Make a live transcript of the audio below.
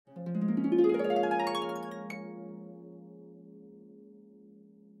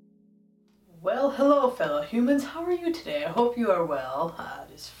Well, hello fellow humans, how are you today? I hope you are well.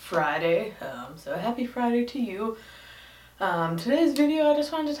 It is Friday, so happy Friday to you. Today's video I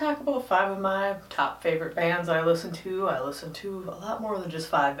just wanted to talk about 5 of my top favorite bands I listen to. I listen to a lot more than just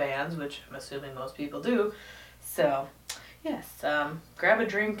 5 bands, which I'm assuming most people do. So, yes, grab a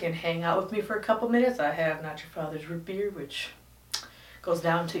drink and hang out with me for a couple minutes. I have Not Your Father's Root Beer, which goes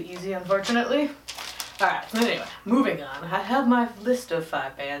down too easy, unfortunately. Alright, anyway, moving on. I have my list of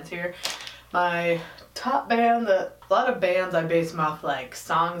 5 bands here. My top band, a lot of bands I base them off like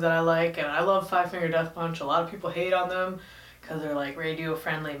songs that I like, and I love Five Finger Death Punch. A lot of people hate on them because they're like radio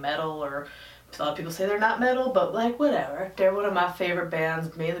friendly metal, or a lot of people say they're not metal, but like whatever. They're one of my favorite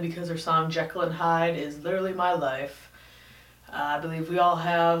bands, mainly because their song Jekyll and Hyde is literally my life. I believe we're all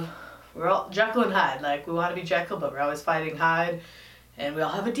Jekyll and Hyde, like we want to be Jekyll but we're always fighting Hyde. And we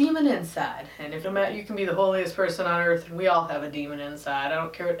all have a demon inside. And if no matter, you can be the holiest person on earth, and we all have a demon inside. I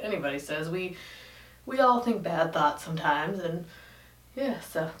don't care what anybody says. We all think bad thoughts sometimes. And yeah,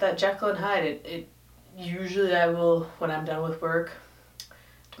 so that Jekyll and Hyde, it usually I will, when I'm done with work,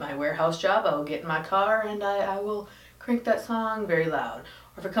 to my warehouse job, I will get in my car and I will crank that song very loud.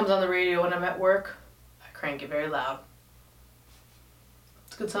 Or if it comes on the radio when I'm at work, I crank it very loud.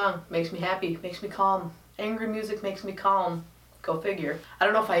 It's a good song. Makes me happy. Makes me calm. Angry music makes me calm. Go figure. I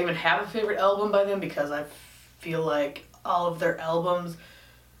don't know if I even have a favorite album by them, because I feel like all of their albums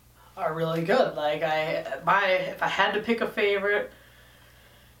are really good. Like if I had to pick a favorite,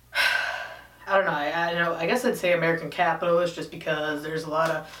 I don't know. I guess I'd say American Capitalist, just because there's a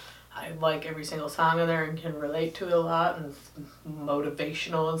lot of, I like every single song in there and can relate to it a lot, and it's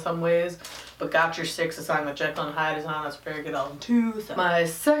motivational in some ways. But Got Your Six, the song that Jekyll and Hyde is on, that's a very good album too. So my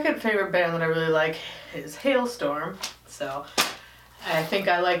second favorite band that I really like is Hailstorm. So I think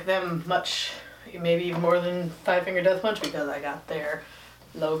I like them much, maybe even more than Five Finger Death Punch, because I got their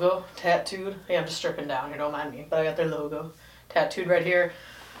logo tattooed. Yeah, I'm just stripping down here, don't mind me, but I got their logo tattooed right here.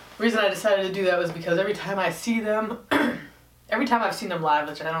 The reason I decided to do that was because every time I see them, every time I've seen them live,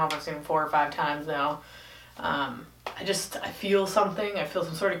 which I don't know if I've seen them 4 or 5 times now, I feel something. I feel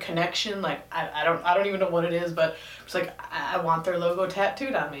some sort of connection. Like I don't even know what it is, but it's like I want their logo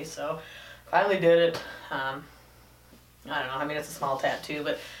tattooed on me. So finally did it. I don't know. I mean, it's a small tattoo,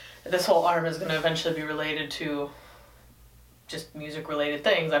 but this whole arm is going to eventually be related to just music-related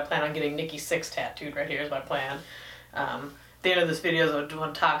things. I plan on getting Nikki Sixx tattooed right here is my plan. At the end of this video, I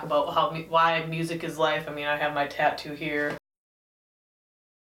want to talk about why music is life. I mean, I have my tattoo here.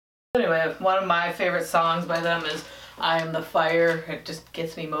 Anyway, one of my favorite songs by them is I Am the Fire. It just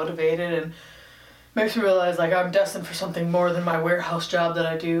gets me motivated and makes me realize like I'm destined for something more than my warehouse job that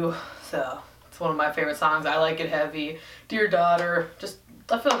I do. So it's one of my favorite songs. I like it heavy. Dear Daughter, just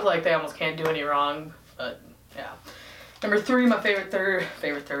I feel like they almost can't do any wrong. But yeah. Number 3, my third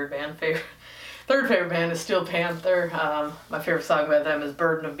favorite band is Steel Panther. My favorite song by them is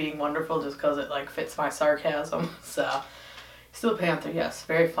Burden of Being Wonderful, just because it like fits my sarcasm. So Steel Panther, yes,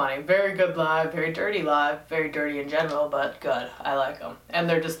 very funny, very good live, very dirty in general, but good. I like them, and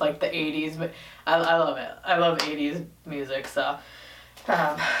they're just like the 80s. But I love it. I love 80s music. So.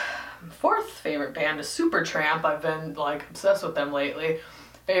 4th favorite band is Supertramp. I've been like obsessed with them lately.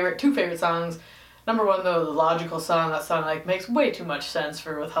 2 favorite songs. Number 1 though, the Logical song. That song like makes way too much sense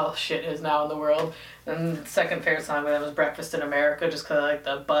with how shit is now in the world. And the 2nd favorite song by them is Breakfast in America, just cause I like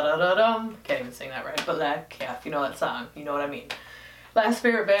the ba-da-da-dum. Can't even sing that right, but like, yeah, if you know that song, you know what I mean. Last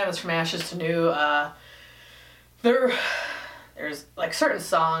favorite band is From Ashes to New. There's like certain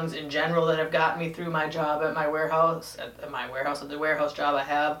songs in general that have gotten me through my job at the warehouse job I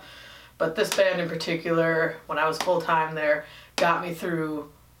have. But this band in particular, when I was full-time there, got me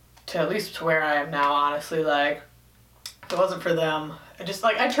through to at least to where I am now, honestly. Like, if it wasn't for them,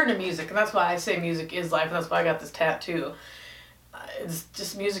 I turn to music, and that's why I say music is life, and that's why I got this tattoo. It's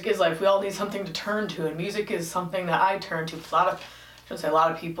just music is life. We all need something to turn to, and music is something that I turn to.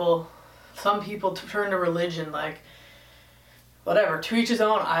 Some people turn to religion, like, whatever, to each his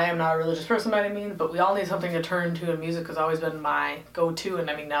own. I am not a religious person by any means, but we all need something to turn to, and music has always been my go-to.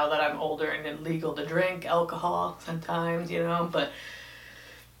 And I mean, now that I'm older and it's legal to drink alcohol sometimes, you know, but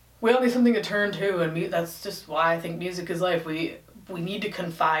we all need something to turn to, and that's just why I think music is life. We need to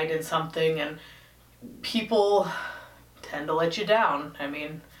confide in something, and people tend to let you down. I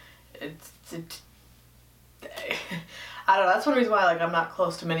mean, I don't know, that's one reason why like I'm not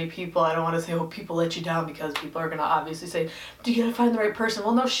close to many people. I don't want to say, oh, people let you down, because people are going to obviously say, do you gotta find the right person?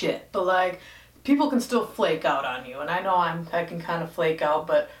 Well, no shit, but like, people can still flake out on you, and I know I can kind of flake out,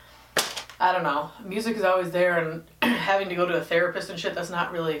 but I don't know, music is always there, and having to go to a therapist and shit, that's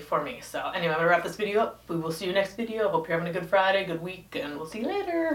not really for me. So anyway, I'm gonna wrap this video up. We will see you next video. Hope you're having a good Friday, good week, and we'll see you later.